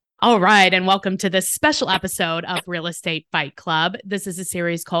All right, and welcome to this special episode of Real Estate Fight Club. This is a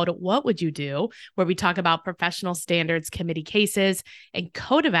series called What Would You Do, where we talk about professional standards committee cases and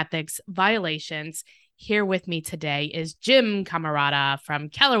code of ethics violations. Here with me today is Jim Camarada from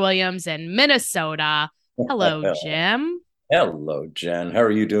Keller Williams in Minnesota. Hello, Jim. Hello, Jen. How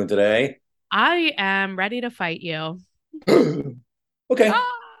are you doing today? I am ready to fight you. Okay, Ah,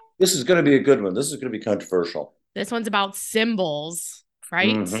 this is going to be a good one. This is going to be controversial. this one's about symbols,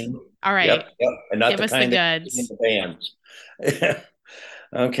 right? hmm All right, Yep, yep, and not give the us the kind that you see in goods. the bands.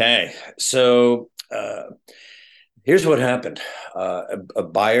 Okay, so here's what happened. A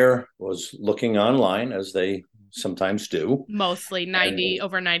buyer was looking online, as they sometimes do, Mostly and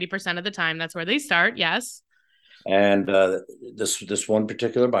 90% of the time. That's where they start. Yes. and this one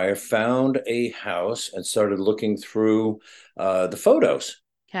particular buyer found a house and started looking through the photos.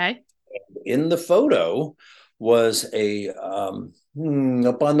 Okay. In the photo was up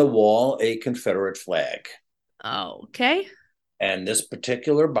on the wall a Confederate flag. Okay. And this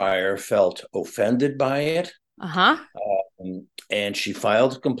particular buyer felt offended by it. Uh-huh. And she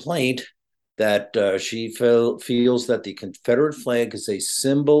filed a complaint that feels that the Confederate flag is a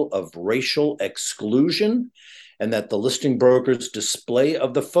symbol of racial exclusion and that the listing broker's display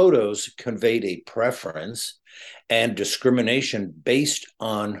of the photos conveyed a preference and discrimination based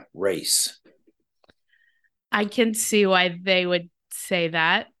on race. I can see why they would say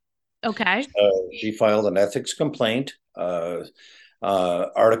that. Okay. She filed an ethics complaint,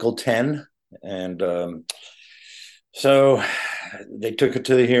 Article 10. And so they took it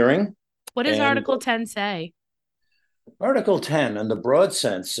to the hearing. What does And Article 10 say? Article 10, in the broad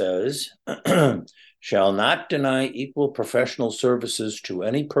sense, says shall not deny equal professional services to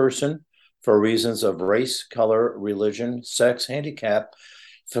any person for reasons of race, color, religion, sex, handicap,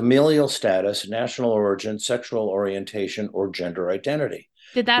 familial status, national origin, sexual orientation, or gender identity.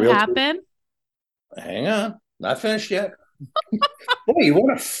 Did that Realtor, happen? hang on, not finished yet. Boy, you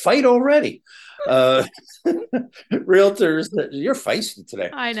want to fight already. Uh, realtors, you're feisty today.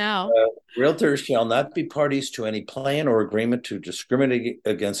 I know. Realtors shall not be parties to any plan or agreement to discriminate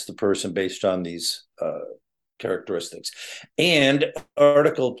against the person based on these characteristics. And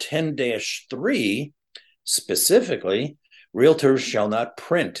Article 10 3 specifically, realtors shall not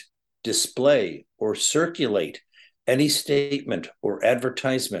print, display, or circulate any statement or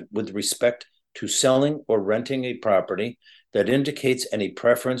advertisement with respect to selling or renting a property that indicates any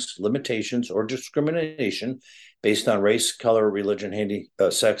preference, limitations, or discrimination based on race, color, religion,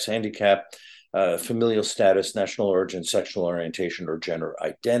 sex, handicap, familial status, national origin, sexual orientation, or gender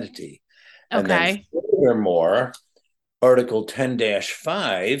identity. And then, Okay. furthermore, Article 10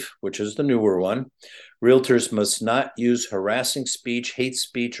 5, which is the newer one, realtors must not use harassing speech, hate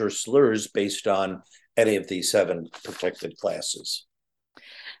speech, or slurs based on any of these seven protected classes.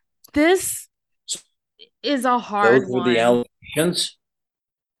 This So is a those hard were the one. allegations.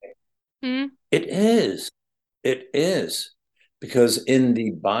 Hmm? It is. It is. Because in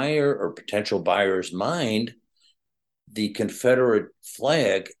the buyer or potential buyer's mind, the Confederate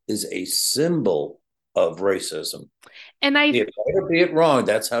flag is a symbol of racism. And Be it right or be it wrong,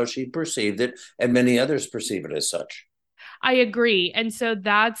 that's how she perceived it, and many others perceive it as such. I agree. And so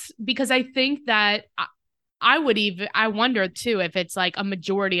that's because I think that I would even, I wonder too if it's like a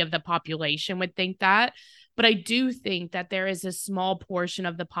majority of the population would think that. But I do think that there is a small portion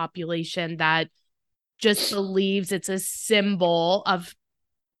of the population that just believes it's a symbol of,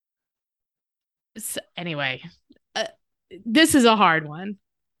 anyway, uh, this is a hard one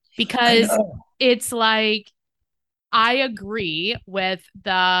I because know. it's like I agree with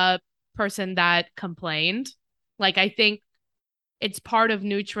the person that complained. Like, I think it's part of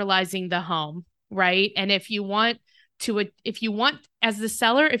neutralizing the home, right? And if you want, as the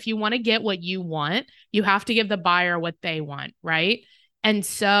seller, if you want to get what you want, you have to give the buyer what they want, right? And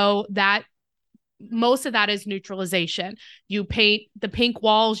so that most of that is neutralization. You paint the pink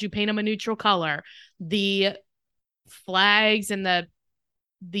walls, you paint them a neutral color. The flags and the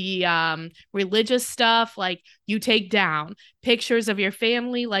religious stuff, like, you take down pictures of your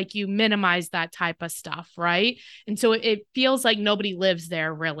family, like, you minimize that type of stuff, right? And so it feels like nobody lives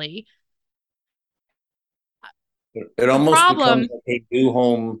there really. It The almost becomes problem, like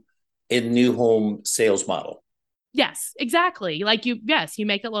a new home sales model. yes, exactly, like, yes, you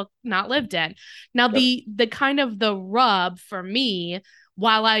make it look not lived in. Now Yep. the kind of the rub for me,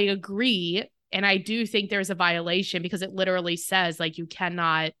 while I agree and I do think there's a violation because it literally says, like, you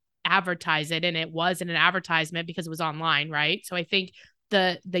cannot advertise it, and it was in an advertisement because it was online, right? So I think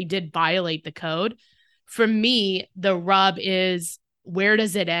they did violate the code. For me, the rub is, where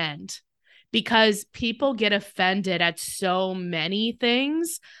does it end? because people get offended at so many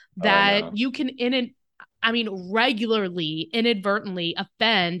things Oh, I that know. you can regularly inadvertently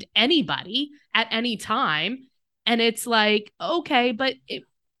offend anybody at any time. And it's like, okay, but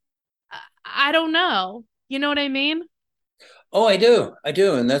I don't know. You know what I mean? Oh, I do. I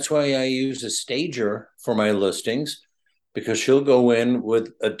do. And that's why I use a stager for my listings, because she'll go in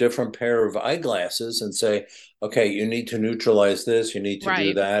with a different pair of eyeglasses and say, okay, you need to neutralize this, you need to do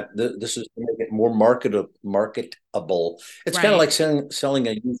Right. that. This is to make it more marketable. It's kind of Right. like selling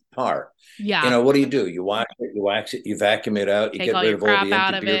a used car. Yeah. What do? You wash it, you wax it, you vacuum it out, you Take get all rid your of all crap the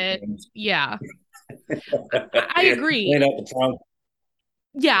out empty of beer it. cans, Yeah. I clean agree. out the trunk.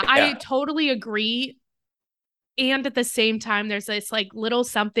 Yeah, I Yeah. totally agree. And at the same time, there's this like little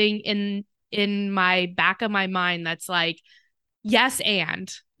something in my back of my mind that's like, yes,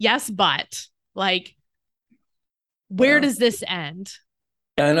 and yes, but like, where Well, does this end?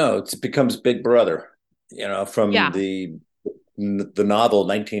 I know it becomes Big Brother, from Yeah, the novel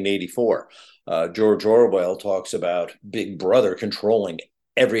 1984. George Orwell talks about Big Brother controlling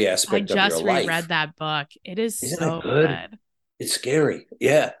every I aspect of your just reread life. that book. It is Isn't that so good? good. It's scary.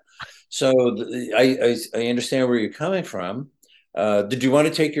 Yeah. So I understand where you're coming from. Did you want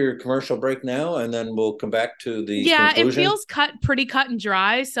to take your commercial break now, and then we'll come back to the Yeah, it conclusion? feels pretty cut and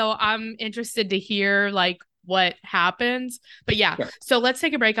dry. So I'm interested to hear like what happens. But yeah, Sure. so let's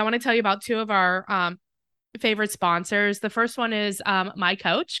take a break. I want to tell you about two of our favorite sponsors. The first one is my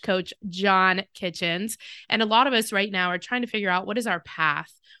coach, Coach John Kitchens. And a lot of us right now are trying to figure out what is our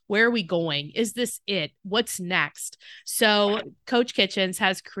path? Where are we going? Is this it? What's next? So, Coach Kitchens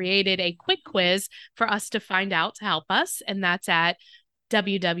has created a quick quiz for us to find out to help us. And that's at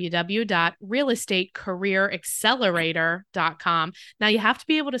www.realestatecareeraccelerator.com. Now, you have to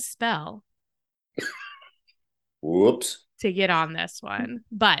be able to spell Whoops. to get on this one.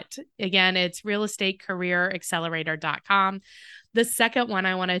 But again, it's realestatecareeraccelerator.com. The second one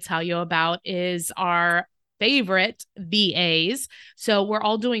I want to tell you about is our favorite VAs. So we're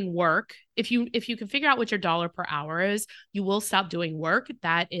all doing work. If you can figure out what your dollar per hour is, you will stop doing work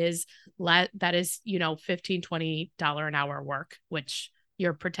that is, 15-20 an hour work, which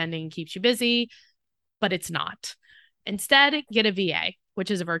you're pretending keeps you busy, but it's not. Instead, get a VA,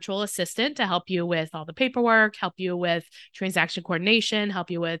 which is a virtual assistant to help you with all the paperwork, help you with transaction coordination, help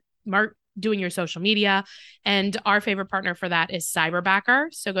you with doing your social media. And our favorite partner for that is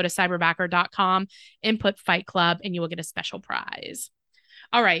Cyberbacker. So go to cyberbacker.com, input Fight Club, and you will get a special prize.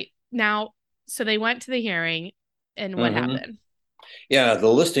 All right. Now, so they went to the hearing, and what Mm-hmm. happened? Yeah, the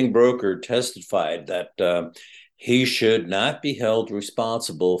listing broker testified that he should not be held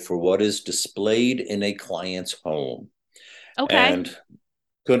responsible for what is displayed in a client's home, Okay. and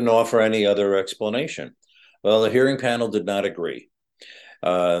couldn't offer any other explanation. Well, the hearing panel did not agree.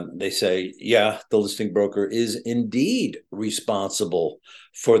 They say, yeah, the listing broker is indeed responsible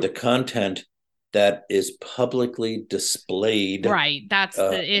for the content that is publicly displayed. Right. That's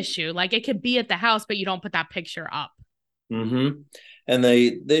Uh, the issue. Like it could be at the house, but you don't put that picture up. mm-hmm. And they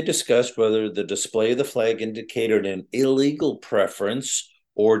discussed whether the display of the flag indicated an illegal preference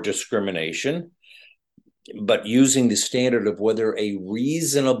or discrimination, but using the standard of whether a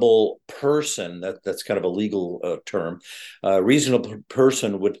reasonable person, that's kind of a legal term, reasonable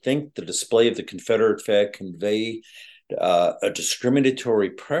person would think the display of the Confederate flag convey a discriminatory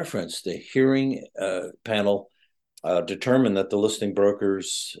preference. The hearing panel determined that the listing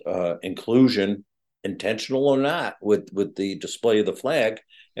broker's inclusion, intentional or not, with the display of the flag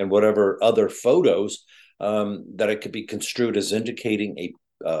and whatever other photos, that it could be construed as indicating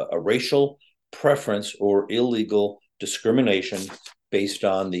a racial preference or illegal discrimination based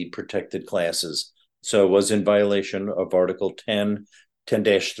on the protected classes. So it was in violation of Article 10,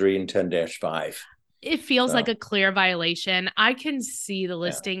 10-3, and 10-5. It feels like So, a clear violation. I can see the yeah.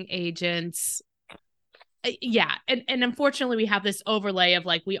 listing agents. Yeah. And unfortunately, we have this overlay of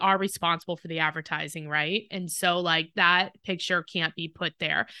like, we are responsible for the advertising, right? And so, like, that picture can't be put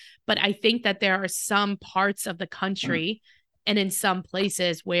there. But I think that there are some parts of the country and in some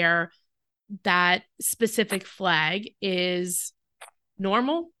places where that specific flag is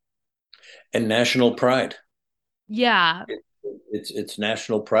normal. And national pride. Yeah. It's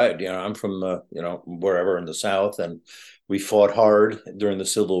national pride. I'm from wherever in the South, and we fought hard during the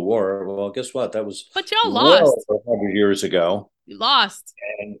Civil War. Well, guess what? That was But y'all well lost. over 100 years ago. You lost.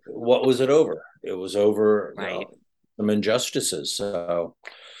 And what was it over? It was over, Right. some injustices. So,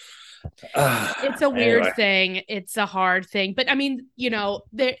 It's a weird anyway, thing. It's a hard thing. But I mean,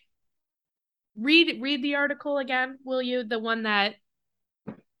 there read the article again, will you? The one that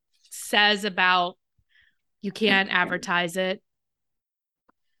says about you can't advertise it.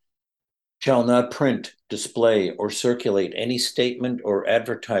 shall not print, display, or circulate any statement or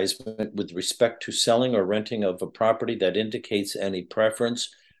advertisement with respect to selling or renting of a property that indicates any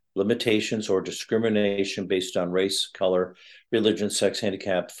preference, limitations, or discrimination based on race, color, religion, sex,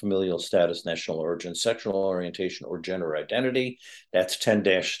 handicap, familial status, national origin, sexual orientation, or gender identity. That's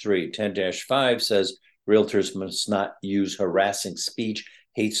 10-3. 10-5 says realtors must not use harassing speech,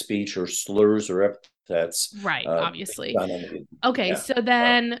 hate speech, or slurs or epithets. Right, obviously. Okay, Yeah. so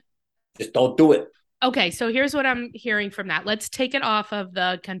then Just don't do it. okay, so here's what I'm hearing from that. Let's take it off of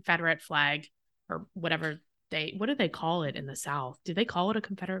the Confederate flag or whatever what do they call it in the South? Do they call it a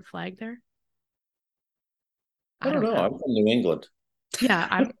Confederate flag there? I don't know. I'm from New England.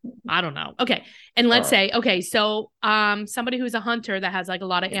 Yeah, I don't know. Okay. And let's say, okay, so somebody who's a hunter that has like a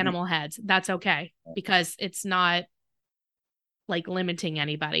lot of animal heads, that's okay because it's not like limiting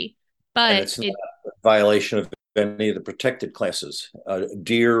anybody. But and it's not a violation of any of the protected classes.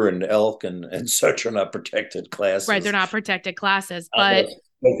 Deer and elk and such are not protected classes. Right, they're not protected classes, but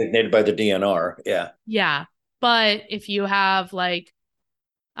designated by the DNR. Yeah. Yeah. But if you have like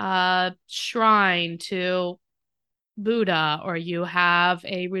a shrine to Buddha or you have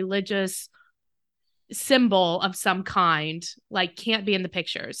a religious symbol of some kind, like can't be in the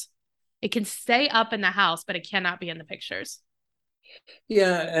pictures. It can stay up in the house, but it cannot be in the pictures.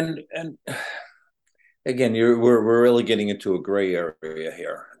 Yeah, and again, we're really getting into a gray area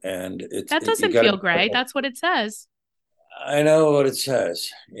here, and that doesn't feel gray. That's what it says. I know what it says,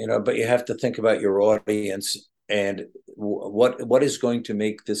 but you have to think about your audience and what is going to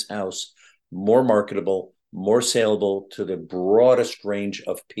make this house more marketable, more saleable to the broadest range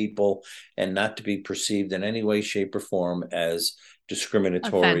of people, and not to be perceived in any way, shape, or form as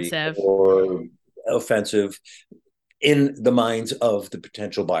discriminatory or offensive in the minds of the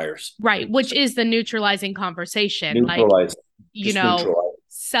potential buyers. Right, which is the neutralizing conversation. Neutralize. Like,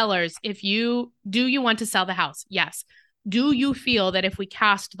 sellers, if you want to sell the house? Yes. Do you feel that if we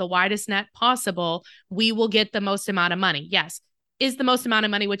cast the widest net possible, we will get the most amount of money? Yes. Is the most amount of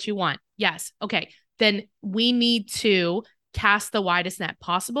money what you want? Yes. Okay. Then we need to cast the widest net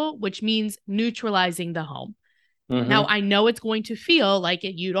possible, which means neutralizing the home. Mm-hmm. Now, I know it's going to feel like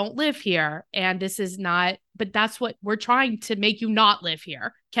you don't live here and this is not, but that's what we're trying to make you not live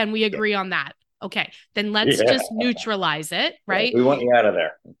here. Can we agree on that? Okay, then let's just neutralize it, right? We want you out of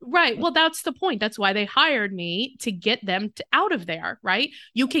there. Right. Well, that's the point. That's why they hired me, to get them out of there, right?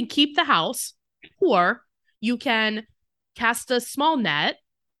 You can keep the house, or you can cast a small net,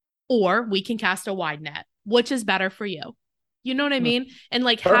 or we can cast a wide net. Which is better for you? You know what I mean? And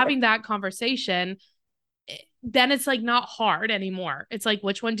like having that conversation, then it's like not hard anymore. It's like,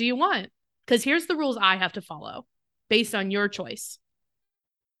 which one do you want? Because here's the rules I have to follow based on your choice.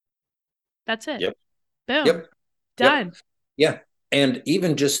 That's it. Yep. Boom. Yep. Done. Yep. Yeah. And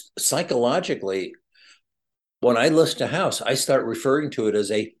even just psychologically, when I list a house, I start referring to it as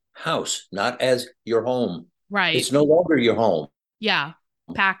a house, not as your home. Right. It's no longer your home. Yeah.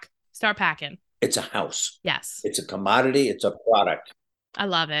 Start packing. It's a house. Yes. It's a commodity. It's a product. I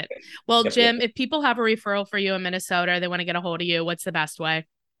love it. Well, Jim, if people have a referral for you in Minnesota, they want to get a hold of you, what's the best way?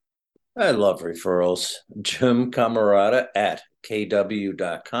 I love referrals. Jim Camarata at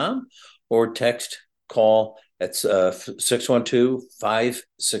kw.com or call at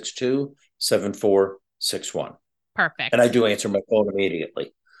 612-562-7461. Perfect. And I do answer my phone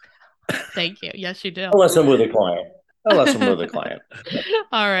immediately. Thank you. Yes, you do. Unless I'm with a client.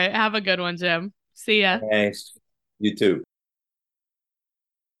 All right. Have a good one, Jim. See ya. Thanks. You too.